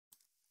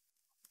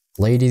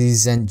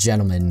Ladies and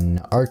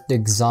gentlemen,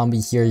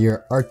 ArcticZombie here,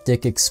 your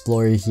Arctic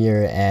Explorer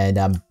here, and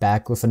I'm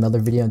back with another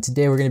video. And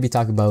today we're going to be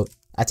talking about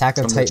Attack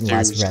on Titan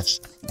Last Breath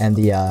and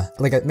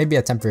the maybe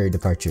a temporary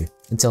departure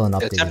until an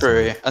update. Yeah,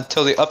 temporary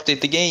until they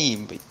update the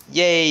game.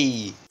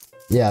 Yay!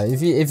 Yeah,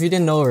 if you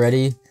didn't know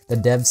already, the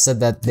devs said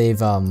that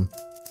they've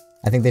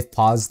I think they've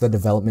paused the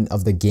development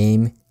of the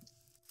game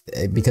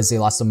because they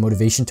lost some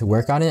motivation to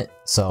work on it.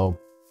 So,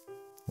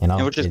 you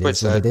know, which is it quite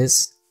is what sad. it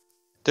is.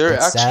 There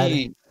It's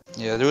actually, sad.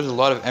 yeah, there was a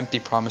lot of empty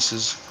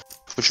promises,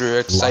 which we were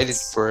excited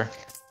for.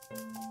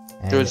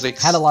 And There was like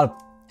had a lot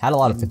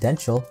of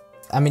potential.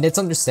 I mean, it's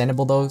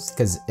understandable though,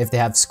 because if they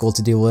have school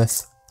to deal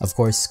with, of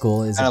course,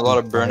 school is and a lot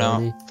of priority.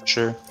 burnout for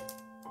sure,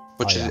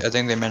 which yeah. is, I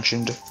think they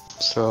mentioned.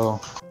 So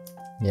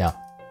Yeah.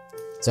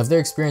 So if they're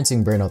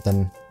experiencing burnout,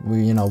 then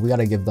we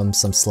gotta give them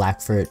some slack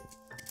for it.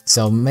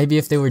 So maybe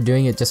if they were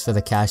doing it just for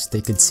the cash,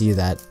 they could see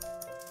that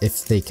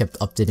if they kept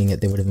updating it,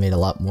 they would have made a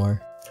lot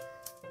more.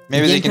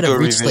 maybe they can do a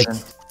reached, revision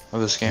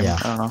of this game. Yeah.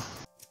 I don't know.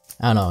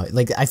 I don't know.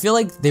 Like I feel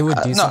like they would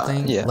do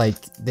something. Yeah. Like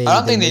they. I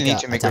don't think they need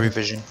to make a Attack.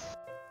 revision.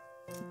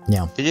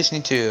 Yeah. They just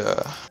need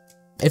to.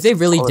 If they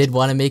really did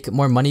want to make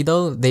more money,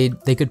 though, they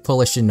could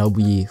pull a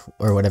Shinobi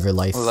or whatever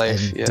life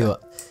and yeah. do it,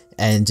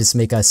 and just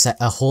make a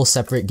whole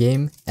separate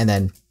game, and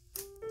then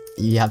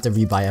you have to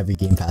rebuy every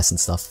game pass and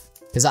stuff.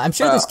 Because I'm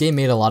sure this game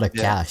made a lot of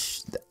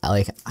cash.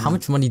 Like how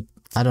much money?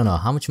 I don't know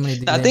how much money.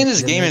 I think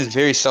this game is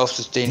very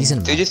self-sustaining.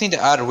 They just need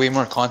to add way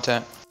more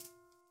content,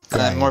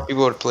 and then more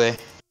people would play.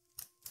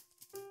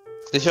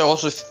 They should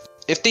also,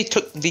 if they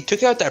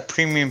took out that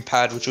premium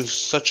pad, which was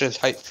such a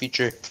hype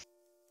feature,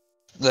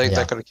 like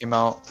that could have came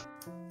out.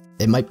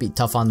 It might be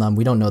tough on them.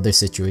 We don't know their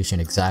situation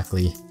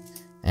exactly,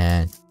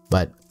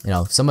 but you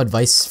know, some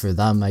advice for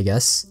them, I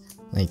guess.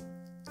 Like,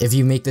 if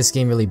you make this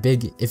game really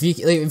big, if you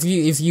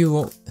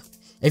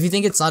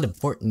think it's not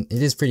important,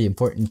 it is pretty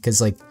important,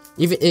 because like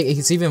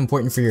it's even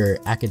important for your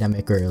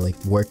academic or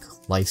like work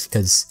life,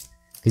 because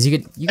you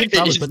could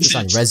probably put this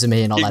on your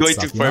resume and all that stuff. You're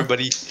going too far,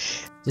 buddy.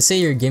 Just say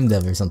you're a game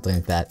dev or something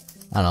like that.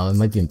 I don't know, it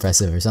might be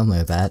impressive or something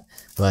like that,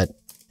 but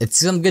it's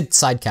some good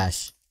side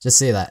cash. Just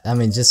say that. I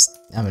mean,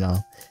 I don't know.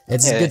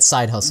 It's a good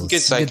side hustle.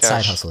 Good side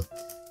hustle.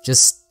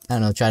 Just, I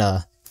don't know,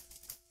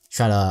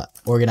 try to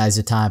organize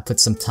your time, put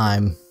some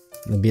time,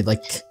 maybe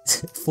like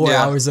 4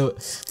 hours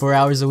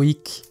a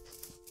week.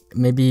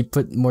 Maybe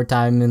put more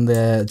time in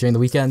during the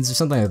weekends or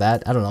something like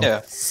that. I don't know.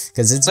 Yeah.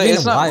 Because it's been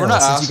a while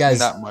since you guys.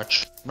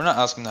 We're not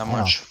asking that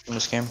much from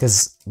this game.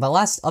 Because the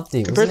last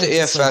update compared to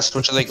AFS,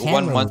 which is like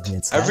 1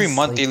 month, every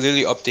month like, they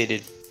literally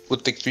updated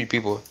with like 3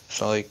 people.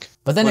 So like.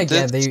 But then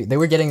again, they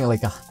were getting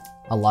like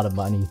a lot of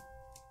money.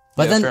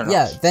 But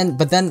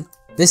then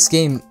this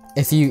game,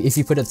 if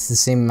you put it to the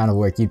same amount of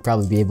work, you'd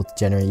probably be able to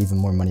generate even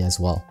more money as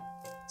well.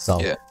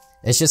 So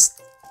it's just.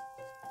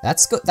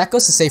 That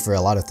goes to say for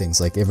a lot of things.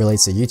 Like, it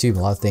relates to YouTube,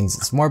 a lot of things.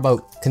 It's more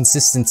about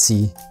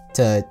consistency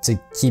to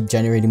keep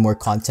generating more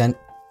content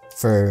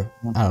for,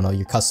 I don't know,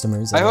 your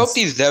customers. I hope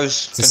these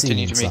devs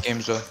continue to make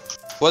games though.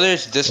 Whether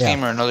it's this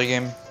game or another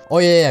game. Oh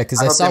yeah,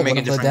 because I saw one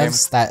of the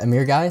devs, that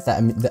Amir guy,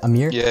 the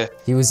Amir. Yeah.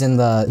 He was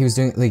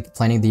doing like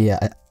planning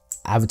the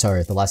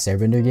Avatar, the Last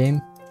Airbender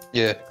game.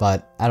 Yeah.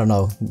 But I don't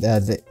know.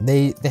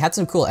 They had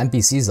some cool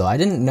NPCs though. I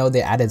didn't know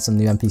they added some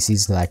new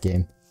NPCs to that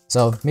game.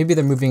 So maybe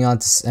they're moving on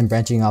and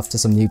branching off to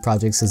some new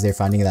projects because they're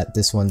finding that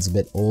this one's a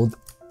bit old.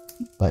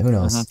 But who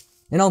knows?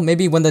 You know,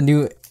 maybe when the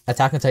new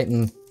Attack on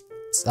Titan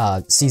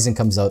season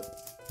comes out,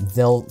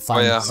 they'll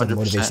find some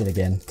motivation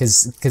again.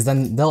 Because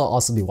then they'll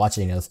also be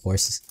watching it, of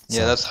course. So,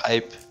 yeah, that's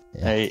hype.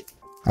 Yeah.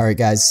 Alright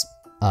guys.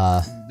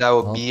 That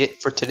will be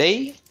it for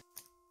today.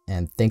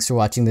 And thanks for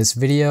watching this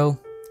video.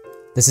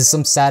 This is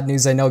some sad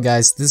news, I know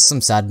guys. This is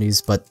some sad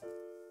news, but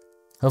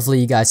hopefully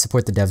you guys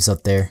support the devs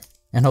out there.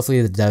 And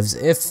hopefully the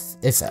devs,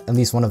 if at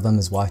least one of them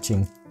is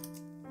watching,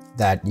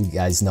 that you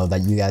guys know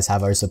that you guys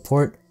have our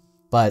support,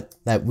 but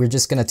that we're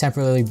just gonna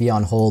temporarily be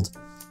on hold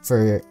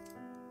for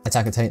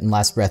Attack on Titan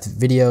Last Breath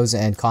videos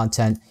and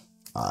content,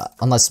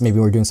 unless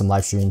maybe we're doing some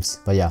live streams.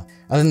 But yeah,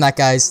 other than that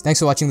guys, thanks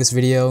for watching this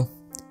video.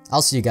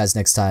 I'll see you guys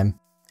next time,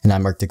 and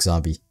I'm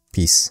ArcticZombie.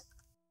 Peace.